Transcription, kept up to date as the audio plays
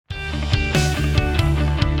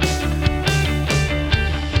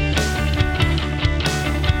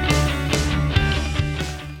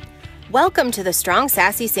Welcome to the Strong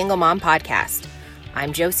Sassy Single Mom Podcast.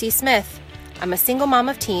 I'm Josie Smith. I'm a single mom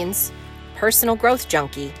of teens, personal growth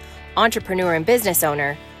junkie, entrepreneur and business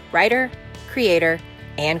owner, writer, creator,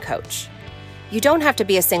 and coach. You don't have to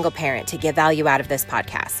be a single parent to get value out of this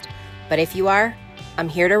podcast, but if you are, I'm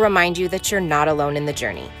here to remind you that you're not alone in the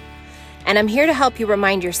journey. And I'm here to help you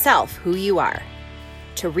remind yourself who you are,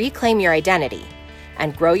 to reclaim your identity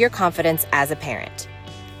and grow your confidence as a parent,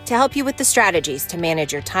 to help you with the strategies to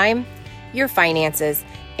manage your time, your finances,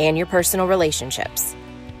 and your personal relationships,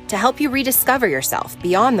 to help you rediscover yourself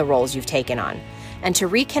beyond the roles you've taken on, and to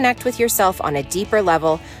reconnect with yourself on a deeper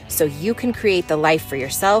level so you can create the life for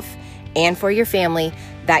yourself and for your family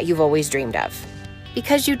that you've always dreamed of,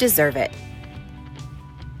 because you deserve it.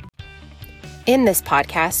 In this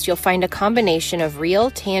podcast, you'll find a combination of real,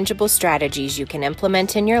 tangible strategies you can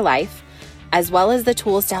implement in your life, as well as the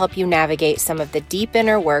tools to help you navigate some of the deep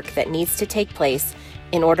inner work that needs to take place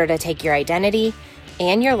in order to take your identity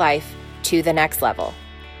and your life to the next level.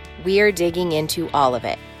 We are digging into all of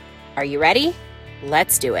it. Are you ready?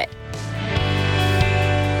 Let's do it.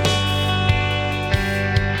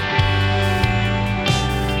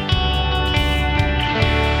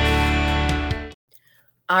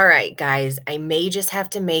 All right, guys, I may just have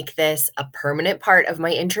to make this a permanent part of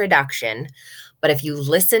my introduction, but if you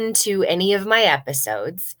listen to any of my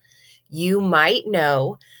episodes, you might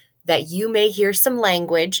know that you may hear some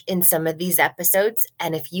language in some of these episodes.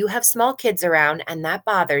 And if you have small kids around and that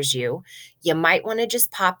bothers you, you might want to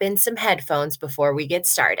just pop in some headphones before we get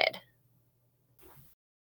started.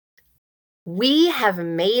 We have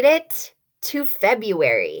made it to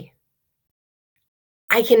February.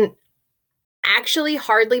 I can actually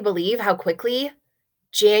hardly believe how quickly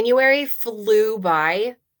January flew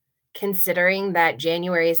by, considering that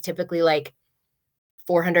January is typically like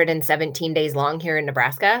 417 days long here in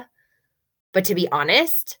Nebraska. But to be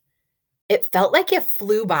honest, it felt like it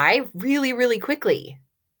flew by really, really quickly.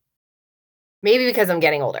 Maybe because I'm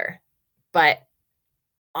getting older. But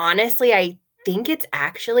honestly, I think it's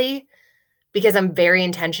actually because I'm very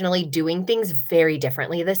intentionally doing things very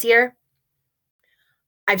differently this year.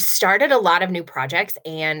 I've started a lot of new projects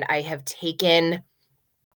and I've taken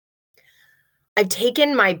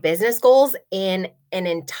my business goals in an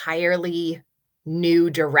entirely new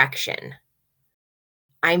direction.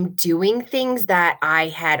 I'm doing things that I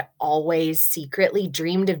had always secretly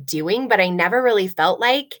dreamed of doing, but I never really felt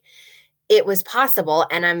like it was possible.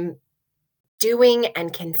 And I'm doing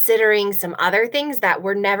and considering some other things that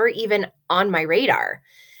were never even on my radar.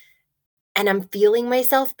 And I'm feeling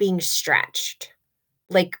myself being stretched,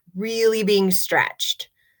 like really being stretched.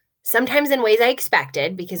 Sometimes in ways I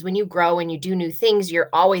expected, because when you grow and you do new things, you're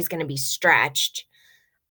always going to be stretched.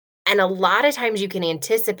 And a lot of times you can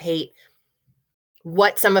anticipate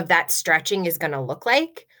what some of that stretching is going to look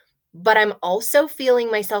like. But I'm also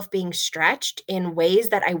feeling myself being stretched in ways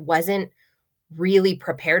that I wasn't really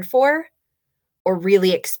prepared for or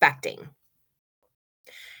really expecting.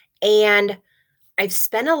 And I've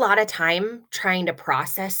spent a lot of time trying to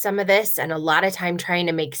process some of this and a lot of time trying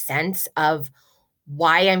to make sense of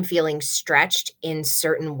why I'm feeling stretched in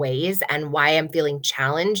certain ways and why I'm feeling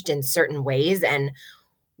challenged in certain ways and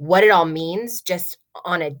what it all means just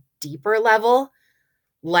on a deeper level,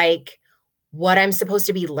 like what I'm supposed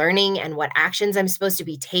to be learning and what actions I'm supposed to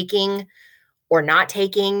be taking or not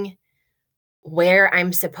taking, where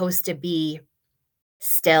I'm supposed to be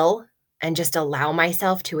still and just allow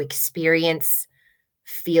myself to experience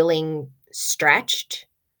feeling stretched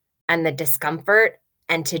and the discomfort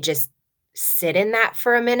and to just sit in that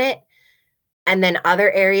for a minute. And then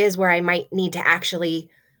other areas where I might need to actually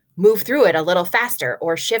move through it a little faster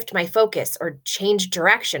or shift my focus or change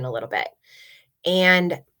direction a little bit.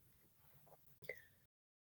 And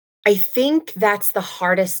I think that's the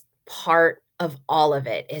hardest part of all of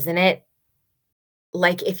it, isn't it?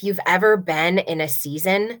 Like if you've ever been in a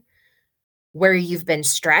season where you've been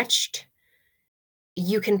stretched,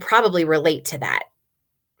 you can probably relate to that.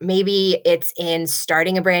 Maybe it's in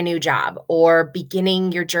starting a brand new job or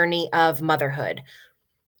beginning your journey of motherhood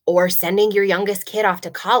or sending your youngest kid off to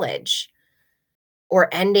college or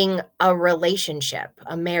ending a relationship,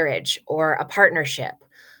 a marriage or a partnership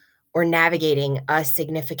or navigating a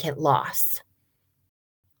significant loss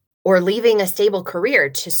or leaving a stable career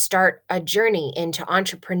to start a journey into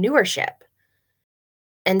entrepreneurship.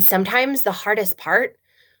 And sometimes the hardest part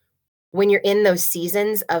when you're in those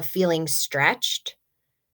seasons of feeling stretched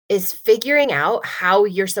is figuring out how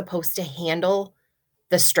you're supposed to handle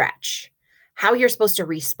the stretch, how you're supposed to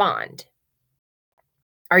respond.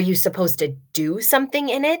 Are you supposed to do something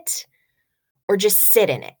in it or just sit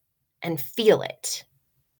in it and feel it?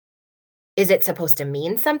 Is it supposed to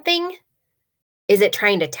mean something? Is it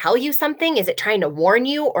trying to tell you something? Is it trying to warn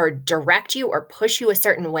you or direct you or push you a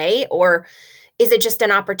certain way? Or is it just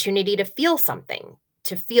an opportunity to feel something,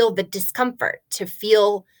 to feel the discomfort, to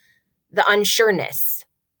feel the unsureness,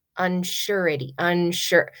 unsurety,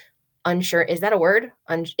 unsure. Is that a word?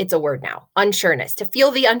 It's a word now. Unsureness, to feel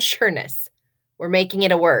the unsureness. We're making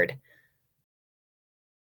it a word.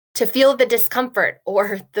 To feel the discomfort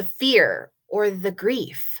or the fear or the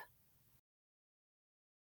grief.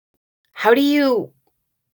 How do you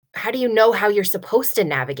know how you're supposed to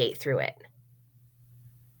navigate through it?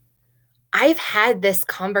 I've had this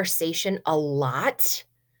conversation a lot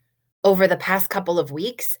over the past couple of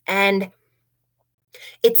weeks, and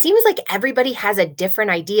it seems like everybody has a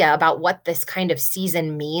different idea about what this kind of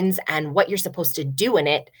season means and what you're supposed to do in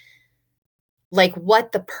it, like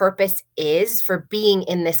what the purpose is for being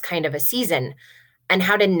in this kind of a season and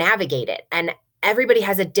how to navigate it. And everybody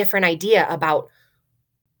has a different idea about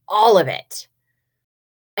all of it.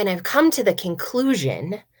 And I've come to the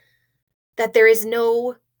conclusion that there is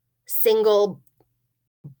no single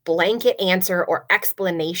blanket answer or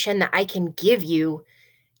explanation that I can give you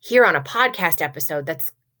here on a podcast episode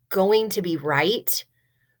that's going to be right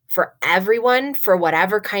for everyone for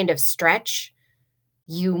whatever kind of stretch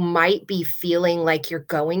you might be feeling like you're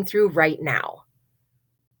going through right now.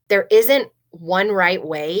 There isn't one right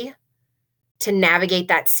way to navigate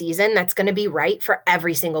that season that's going to be right for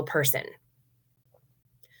every single person.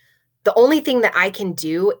 The only thing that I can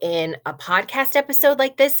do in a podcast episode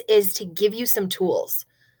like this is to give you some tools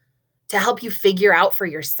to help you figure out for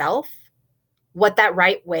yourself what that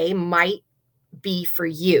right way might be for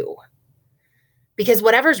you. Because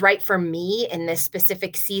whatever's right for me in this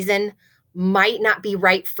specific season might not be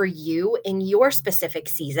right for you in your specific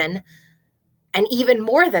season. And even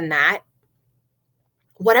more than that,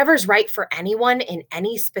 whatever's right for anyone in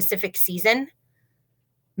any specific season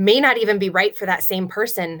may not even be right for that same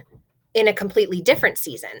person in a completely different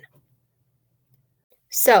season.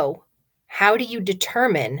 So, how do you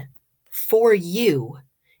determine for you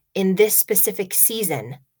in this specific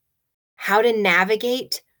season how to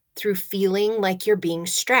navigate through feeling like you're being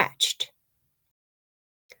stretched?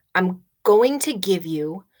 I'm going to give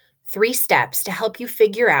you 3 steps to help you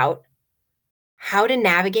figure out how to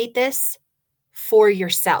navigate this for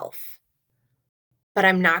yourself. But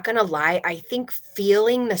I'm not going to lie, I think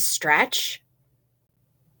feeling the stretch,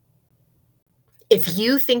 if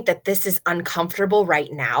you think that this is uncomfortable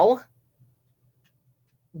right now,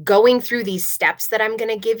 going through these steps that I'm going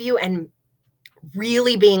to give you and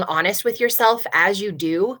really being honest with yourself as you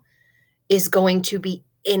do is going to be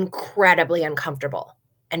incredibly uncomfortable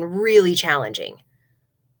and really challenging.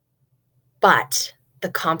 But the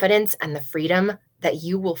confidence and the freedom that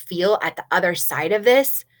you will feel at the other side of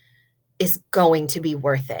this is going to be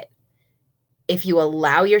worth it. If you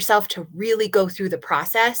allow yourself to really go through the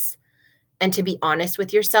process and to be honest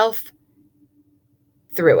with yourself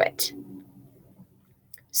through it.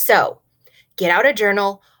 So, get out a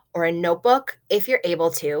journal or a notebook if you're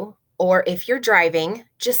able to, or if you're driving,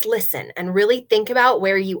 just listen and really think about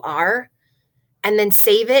where you are and then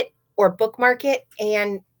save it or bookmark it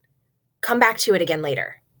and come back to it again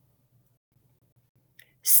later.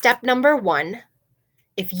 Step number 1,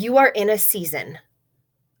 if you are in a season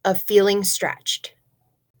of feeling stretched,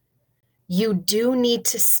 you do need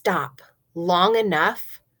to stop long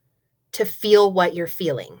enough to feel what you're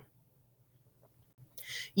feeling.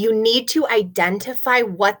 You need to identify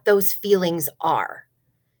what those feelings are.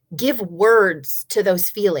 Give words to those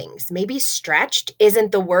feelings. Maybe stretched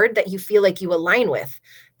isn't the word that you feel like you align with.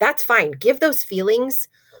 That's fine. Give those feelings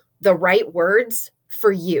the right words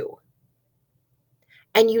for you.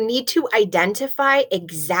 And you need to identify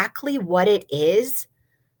exactly what it is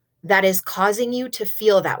that is causing you to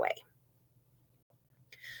feel that way.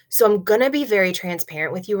 So I'm going to be very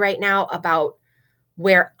transparent with you right now about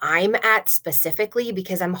where I'm at specifically,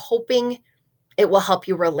 because I'm hoping it will help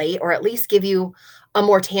you relate or at least give you a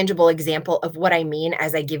more tangible example of what I mean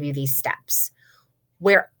as I give you these steps.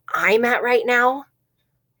 Where I'm at right now,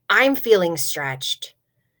 I'm feeling stretched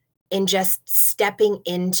in just stepping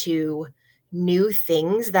into new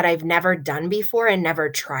things that I've never done before and never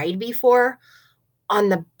tried before on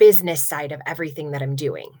the business side of everything that I'm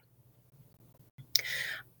doing.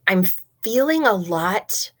 I'm feeling a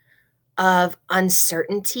lot of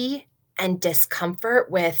uncertainty and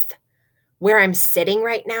discomfort with where I'm sitting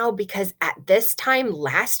right now, because at this time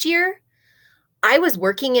last year, I was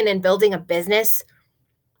working in and building a business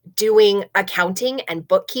doing accounting and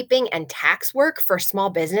bookkeeping and tax work for small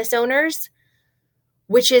business owners,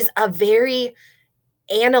 which is a very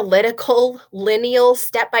analytical, lineal,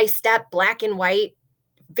 step-by-step, black and white,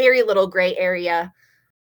 very little gray area,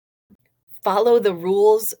 follow the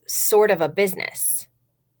rules sort of a business.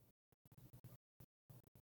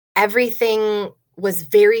 Everything was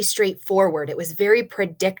very straightforward. It was very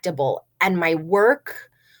predictable, and my work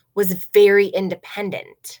was very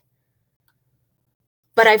independent.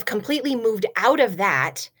 But I've completely moved out of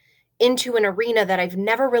that into an arena that I've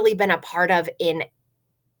never really been a part of in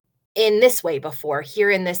this way before,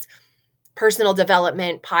 here in this personal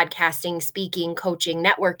development, podcasting, speaking, coaching,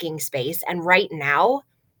 networking space. And right now,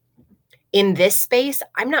 in this space,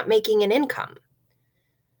 I'm not making an income.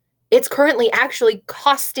 It's currently actually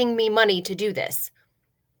costing me money to do this,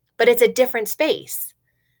 but it's a different space.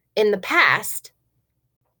 In the past,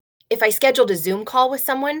 if I scheduled a Zoom call with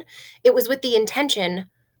someone, it was with the intention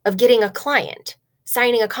of getting a client,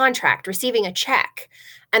 signing a contract, receiving a check,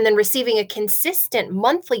 and then receiving a consistent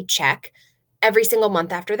monthly check every single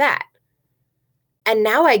month after that. And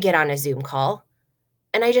now I get on a Zoom call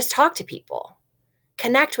and I just talk to people,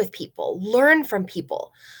 connect with people, learn from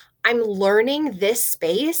people. I'm learning this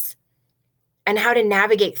space and how to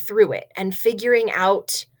navigate through it and figuring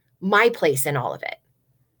out my place in all of it.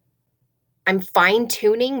 I'm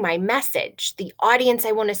fine-tuning my message, the audience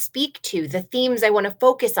I want to speak to, the themes I want to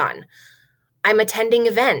focus on. I'm attending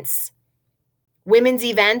events, women's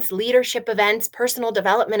events, leadership events, personal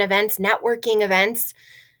development events, networking events.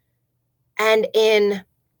 And in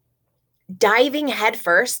diving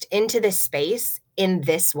headfirst into this space in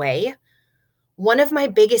this way, one of my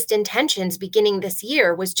biggest intentions beginning this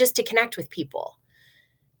year was just to connect with people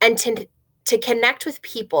and to connect with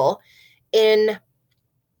people in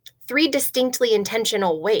 3 distinctly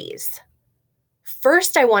intentional ways.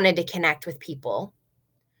 First, I wanted to connect with people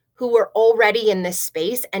who were already in this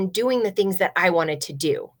space and doing the things that I wanted to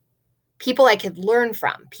do. People I could learn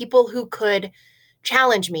from, people who could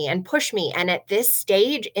challenge me and push me. And at this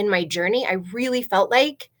stage in my journey, I really felt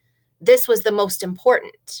like this was the most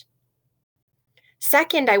important.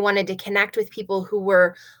 Second, I wanted to connect with people who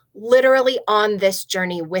were literally on this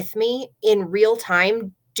journey with me in real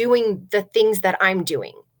time, doing the things that I'm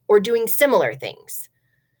doing or doing similar things.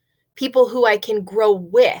 People who I can grow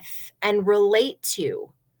with and relate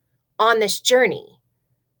to on this journey,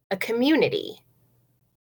 a community,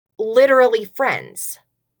 literally friends.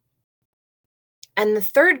 And the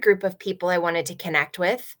third group of people I wanted to connect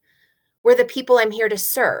with were the people I'm here to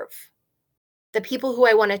serve, the people who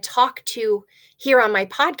I want to talk to here on my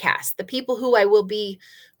podcast, the people who I will be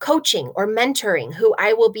coaching or mentoring, who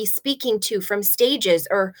I will be speaking to from stages,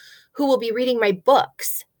 or who will be reading my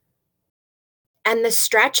books. And the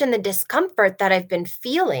stretch and the discomfort that I've been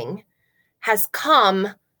feeling has come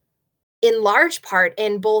in large part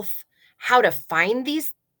in both how to find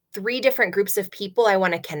these 3 different groups of people I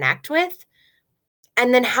want to connect with,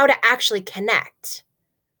 and then how to actually connect.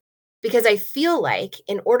 Because I feel like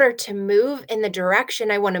in order to move in the direction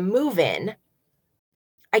I want to move in,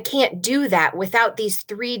 I can't do that without these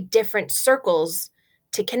 3 different circles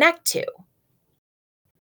to connect to.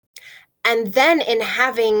 And then in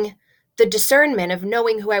having the discernment of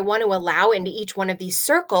knowing who I want to allow into each one of these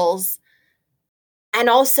circles, and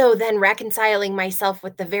also then reconciling myself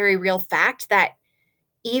with the very real fact that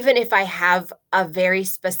even if I have a very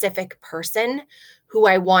specific person who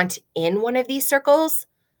I want in one of these circles,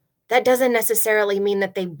 that doesn't necessarily mean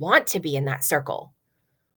that they want to be in that circle,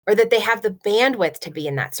 or that they have the bandwidth to be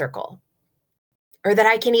in that circle, or that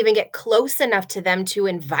I can even get close enough to them to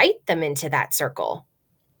invite them into that circle.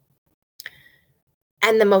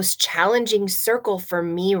 And the most challenging circle for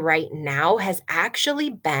me right now has actually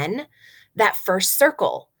been that first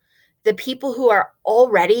circle. The people who are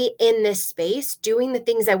already in this space doing the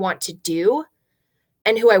things I want to do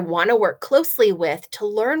and who I want to work closely with to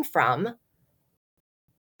learn from.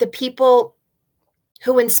 The people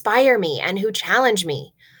who inspire me and who challenge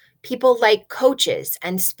me. People like coaches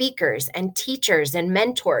and speakers and teachers and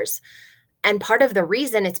mentors. And part of the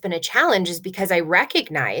reason it's been a challenge is because I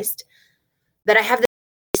recognized that I have this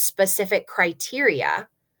specific criteria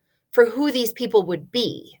for who these people would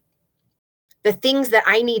be. The things that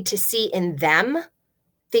I need to see in them,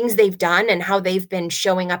 things they've done and how they've been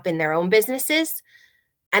showing up in their own businesses.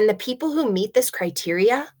 And the people who meet this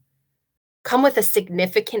criteria come with a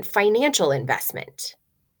significant financial investment.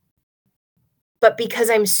 But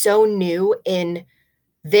because I'm so new in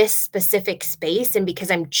this specific space, and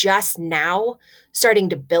because I'm just now starting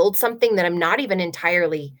to build something that I'm not even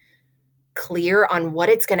entirely clear on what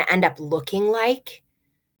it's going to end up looking like,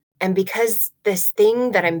 and because this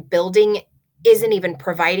thing that I'm building isn't even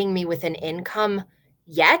providing me with an income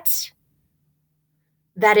yet,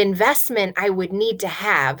 that investment I would need to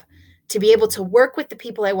have to be able to work with the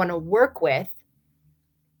people I want to work with,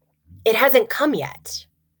 it hasn't come yet.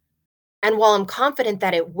 And while I'm confident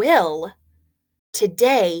that it will,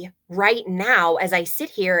 today, right now, as I sit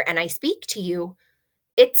here and I speak to you,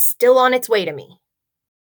 it's still on its way to me.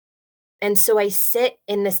 And so I sit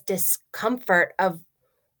in this discomfort of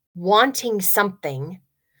wanting something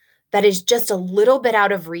that is just a little bit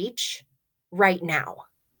out of reach right now.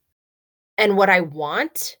 And what I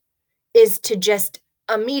want is to just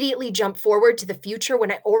immediately jump forward to the future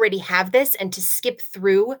when I already have this and to skip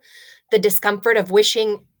through the discomfort of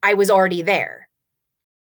wishing I was already there.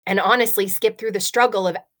 And honestly, skip through the struggle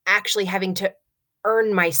of actually having to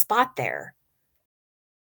earn my spot there.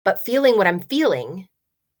 But feeling what I'm feeling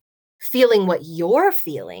what you're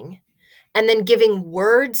feeling, and then giving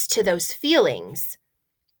words to those feelings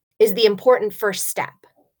is the important first step.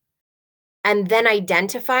 And then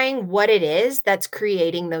identifying what it is that's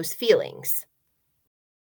creating those feelings.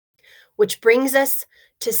 Which brings us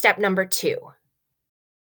to step number 2.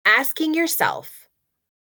 Asking yourself,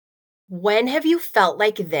 when have you felt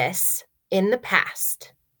like this in the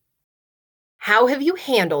past? How have you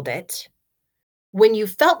handled it when you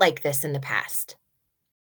felt like this in the past?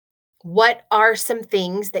 What are some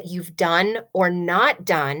things that you've done or not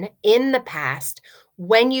done in the past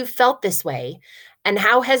when you felt this way? And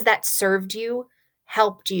how has that served you,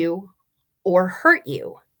 helped you, or hurt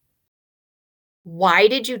you? Why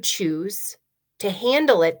did you choose to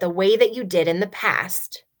handle it the way that you did in the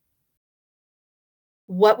past?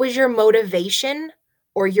 What was your motivation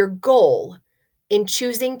or your goal in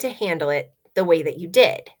choosing to handle it the way that you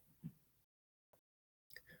did?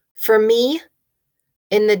 For me,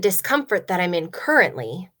 in the discomfort that I'm in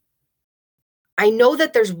currently, I know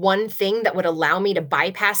that there's one thing that would allow me to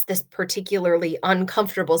bypass this particularly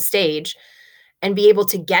uncomfortable stage and be able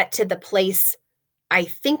to get to the place I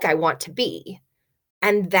think I want to be.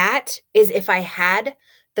 And that is if I had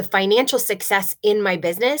the financial success in my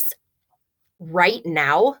business right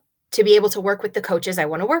now to be able to work with the coaches I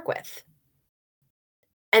want to work with.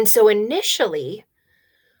 And so initially,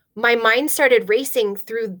 my mind started racing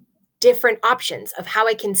through different options of how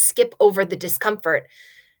I can skip over the discomfort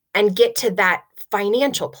and get to that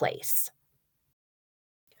financial place.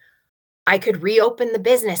 I could reopen the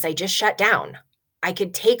business I just shut down. I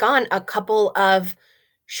could take on a couple of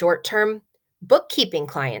short-term bookkeeping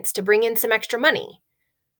clients to bring in some extra money.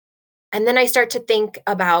 And then I start to think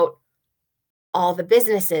about all the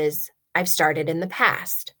businesses I've started in the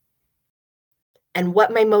past and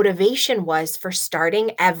what my motivation was for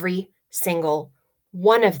starting every single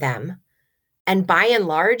one of them. And by and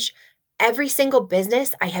large, every single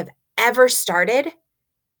business I have ever started,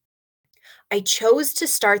 I chose to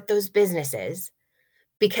start those businesses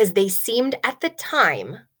because they seemed at the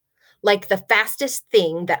time like the fastest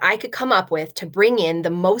thing that I could come up with to bring in the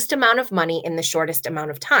most amount of money in the shortest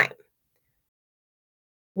amount of time.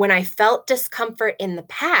 When I felt discomfort in the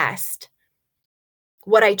past,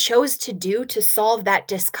 what I chose to do to solve that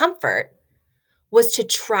discomfort was to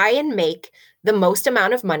try and make the most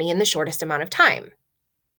amount of money in the shortest amount of time.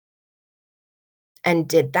 And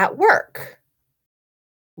did that work?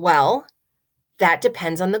 Well, that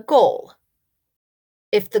depends on the goal.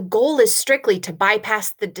 If the goal is strictly to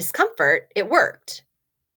bypass the discomfort, it worked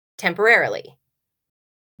temporarily.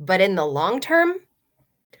 But in the long term,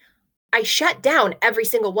 I shut down every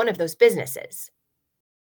single one of those businesses.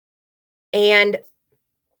 And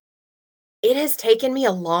it has taken me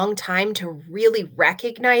a long time to really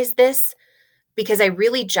recognize this because I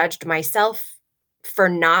really judged myself for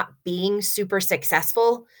not being super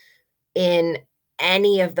successful in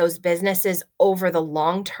any of those businesses over the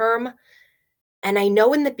long term. And I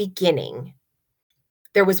know in the beginning,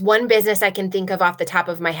 there was one business I can think of off the top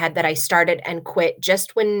of my head that I started and quit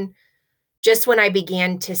just when I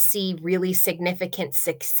began to see really significant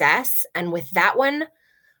success. And with that one,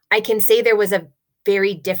 I can say there was a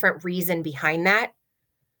very different reason behind that,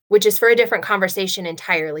 which is for a different conversation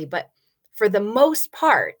entirely. But for the most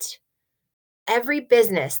part, every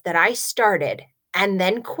business that I started and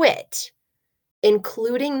then quit,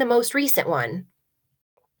 including the most recent one,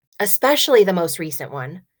 especially the most recent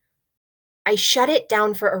one, I shut it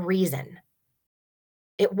down for a reason.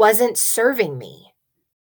 It wasn't serving me.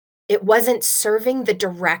 It wasn't serving the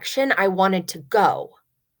direction I wanted to go.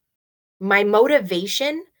 My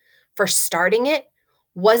motivation for starting it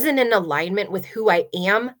wasn't in alignment with who I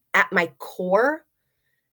am at my core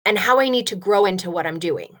and how I need to grow into what I'm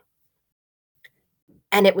doing.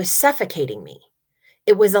 And it was suffocating me.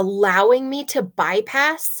 It was allowing me to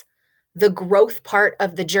bypass the growth part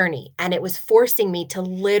of the journey. And it was forcing me to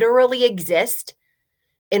literally exist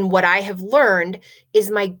in what I have learned is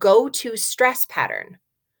my go-to stress pattern,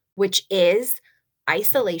 which is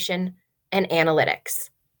isolation and analytics.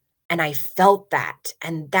 And I felt that.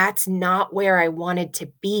 And that's not where I wanted to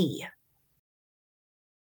be.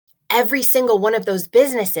 Every single one of those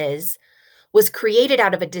businesses was created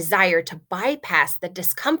out of a desire to bypass the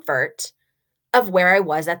discomfort of where I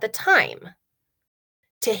was at the time,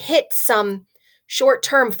 to hit some short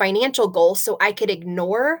term financial goals so I could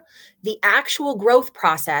ignore the actual growth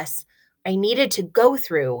process I needed to go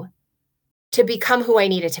through to become who I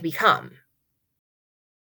needed to become.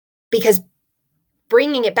 Because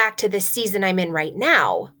bringing it back to this season I'm in right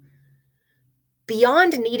now,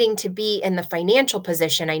 beyond needing to be in the financial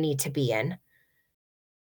position I need to be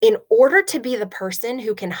in order to be the person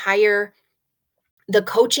who can hire the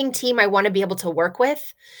coaching team I want to be able to work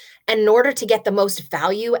with, and in order to get the most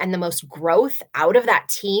value and the most growth out of that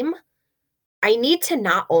team, I need to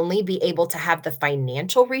not only be able to have the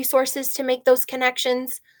financial resources to make those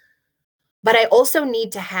connections, but I also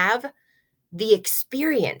need to have the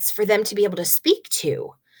experience for them to be able to speak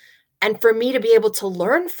to and for me to be able to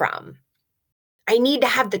learn from. I need to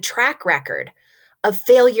have the track record of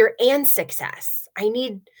failure and success. I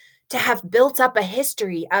need to have built up a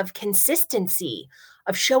history of consistency,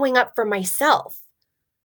 of showing up for myself,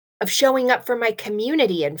 of showing up for my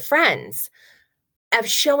community and friends, of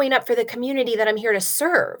showing up for the community that I'm here to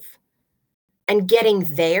serve. And getting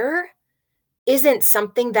there isn't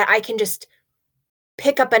something that I can just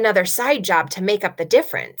pick up another side job to make up the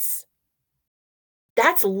difference.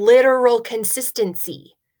 That's literal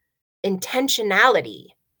consistency, intentionality,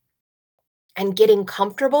 and getting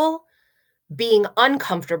comfortable being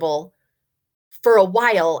uncomfortable for a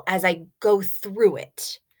while as I go through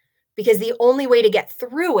it. Because the only way to get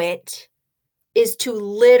through it is to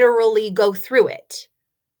literally go through it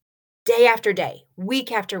day after day,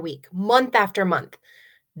 week after week, month after month.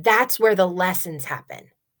 That's where the lessons happen.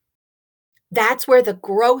 That's where the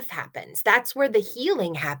growth happens. That's where the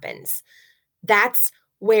healing happens. That's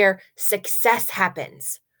where success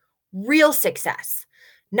happens. Real success,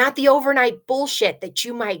 not the overnight bullshit that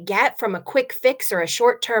you might get from a quick fix or a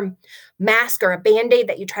short term mask or a band aid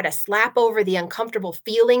that you try to slap over the uncomfortable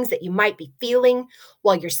feelings that you might be feeling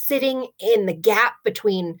while you're sitting in the gap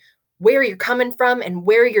between where you're coming from and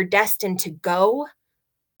where you're destined to go,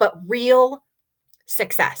 but real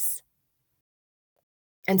success.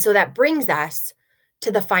 And so that brings us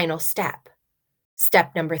to the final step,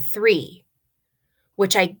 step number 3,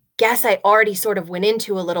 which I guess I already sort of went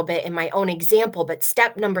into a little bit in my own example, but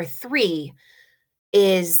step number 3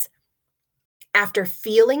 is after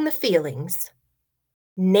feeling the feelings,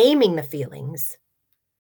 naming the feelings,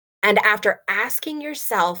 and after asking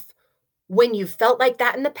yourself when you felt like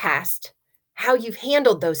that in the past, how you've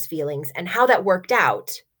handled those feelings and how that worked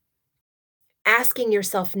out, asking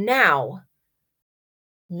yourself now,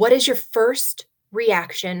 what is your first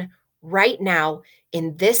reaction right now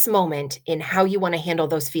in this moment in how you want to handle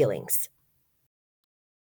those feelings?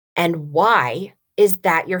 And why is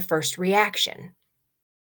that your first reaction?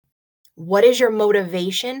 What is your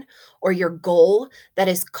motivation or your goal that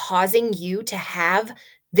is causing you to have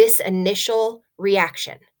this initial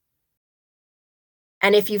reaction?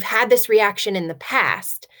 And if you've had this reaction in the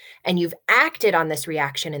past and you've acted on this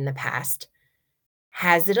reaction in the past,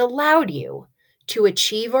 has it allowed you to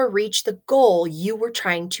achieve or reach the goal you were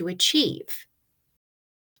trying to achieve?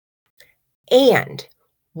 And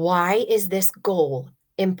why is this goal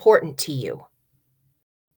important to you?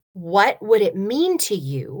 What would it mean to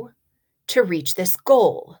you to reach this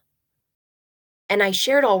goal? And I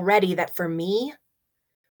shared already that for me,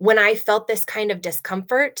 when I felt this kind of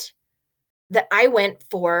discomfort, that I went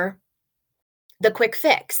for the quick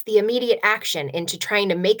fix, the immediate action into trying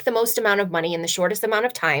to make the most amount of money in the shortest amount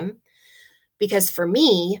of time. Because for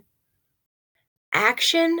me,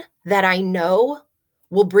 action that I know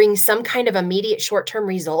will bring some kind of immediate short term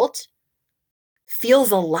result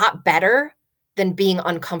feels a lot better than being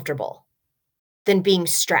uncomfortable, than being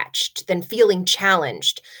stretched, than feeling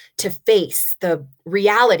challenged to face the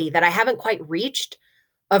reality that I haven't quite reached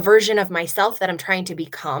a version of myself that I'm trying to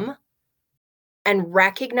become, and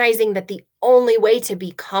recognizing that the only way to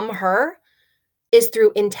become her is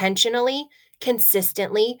through intentionally,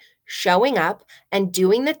 consistently showing up and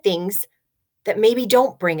doing the things that maybe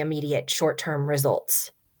don't bring immediate short-term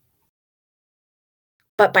results.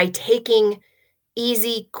 But by taking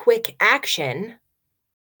easy, quick action,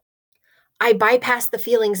 I bypassed the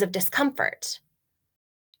feelings of discomfort.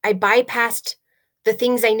 I bypassed the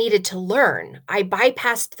things I needed to learn. I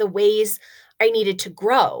bypassed the ways I needed to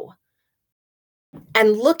grow.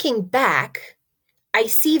 And looking back, I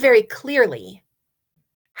see very clearly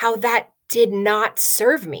how that did not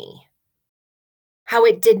serve me, how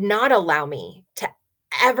it did not allow me to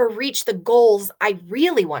ever reach the goals I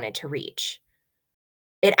really wanted to reach.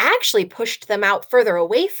 It actually pushed them out further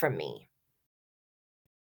away from me.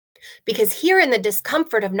 Because here in the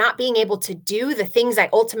discomfort of not being able to do the things I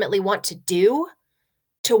ultimately want to do,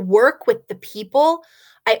 to work with the people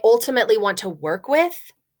I ultimately want to work with,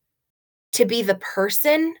 to be the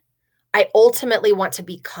person I ultimately want to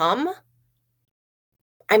become,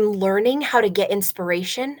 I'm learning how to get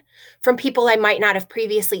inspiration from people I might not have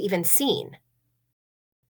previously even seen,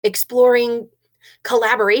 exploring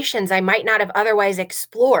collaborations I might not have otherwise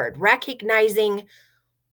explored, recognizing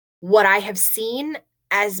what I have seen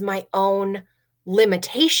as my own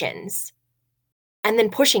limitations and then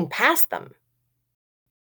pushing past them.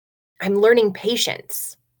 I'm learning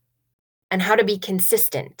patience and how to be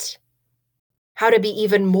consistent, how to be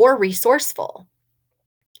even more resourceful,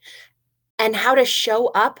 and how to show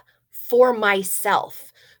up for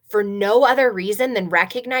myself for no other reason than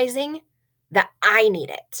recognizing that I need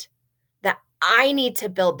it, that I need to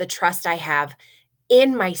build the trust I have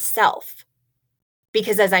in myself.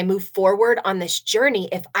 Because as I move forward on this journey,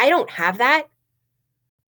 if I don't have that,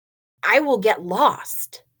 I will get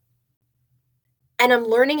lost. And I'm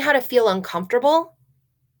learning how to feel uncomfortable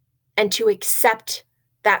and to accept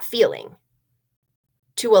that feeling,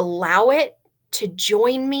 to allow it to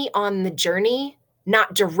join me on the journey,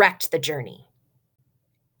 not direct the journey,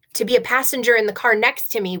 to be a passenger in the car next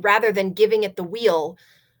to me rather than giving it the wheel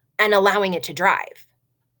and allowing it to drive.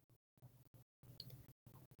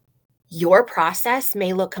 Your process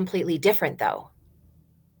may look completely different, though.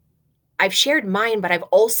 I've shared mine, but I've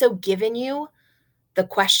also given you the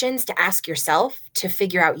questions to ask yourself to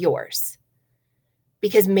figure out yours.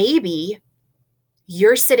 Because maybe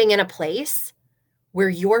you're sitting in a place where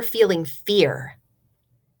you're feeling fear,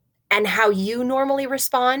 and how you normally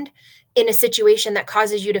respond in a situation that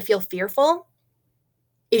causes you to feel fearful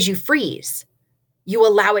is you freeze. You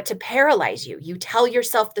allow it to paralyze you. You tell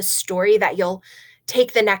yourself the story that you'll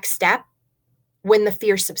take the next step when the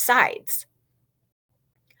fear subsides.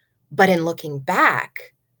 But in looking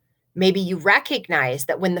back, maybe you recognize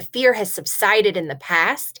that when the fear has subsided in the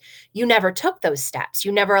past, you never took those steps.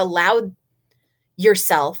 You never allowed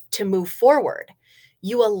yourself to move forward.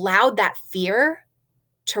 You allowed that fear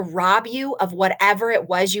to rob you of whatever it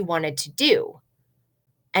was you wanted to do.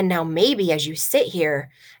 And now maybe as you sit here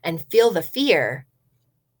and feel the fear,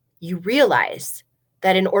 you realize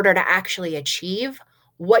that in order to actually achieve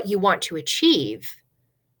what you want to achieve,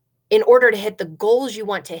 in order to hit the goals you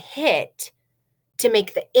want to hit, to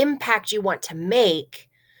make the impact you want to make,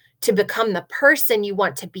 to become the person you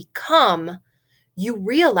want to become, you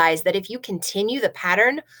realize that if you continue the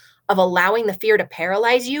pattern of allowing the fear to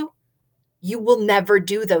paralyze you, you will never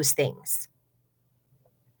do those things.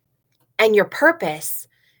 And your purpose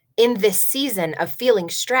in this season of feeling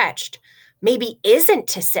stretched maybe isn't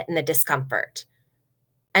to sit in the discomfort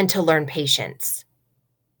and to learn patience.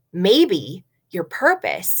 Maybe your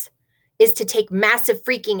purpose is to take massive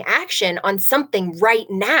freaking action on something right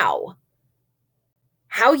now.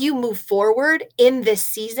 How you move forward in this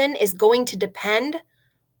season is going to depend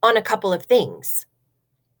on a couple of things.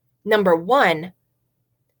 Number one,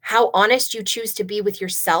 how honest you choose to be with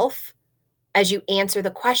yourself as you answer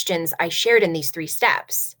the questions I shared in these 3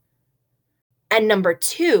 steps. And number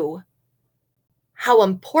two, how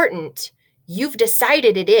important you've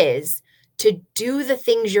decided it is to do the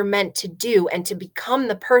things you're meant to do and to become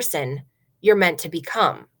the person you're meant to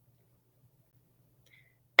become.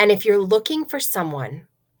 And if you're looking for someone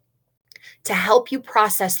to help you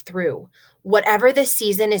process through whatever this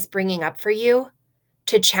season is bringing up for you,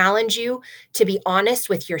 to challenge you to be honest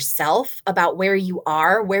with yourself about where you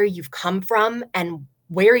are, where you've come from, and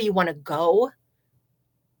where you want to go,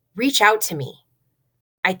 reach out to me.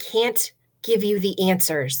 I can't give you the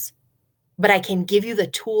answers, but I can give you the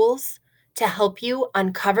tools to help you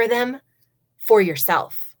uncover them for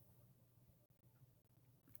yourself.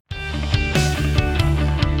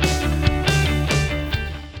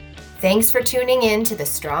 Thanks for tuning in to the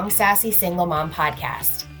Strong Sassy Single Mom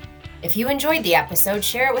podcast. If you enjoyed the episode,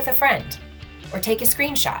 share it with a friend or take a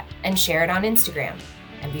screenshot and share it on Instagram.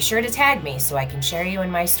 And be sure to tag me so I can share you in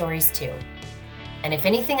my stories too. And if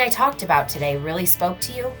anything I talked about today really spoke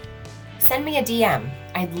to you, send me a DM.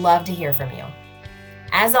 I'd love to hear from you.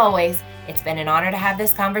 As always, it's been an honor to have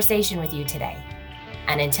this conversation with you today.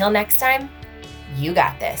 And until next time, you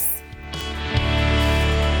got this.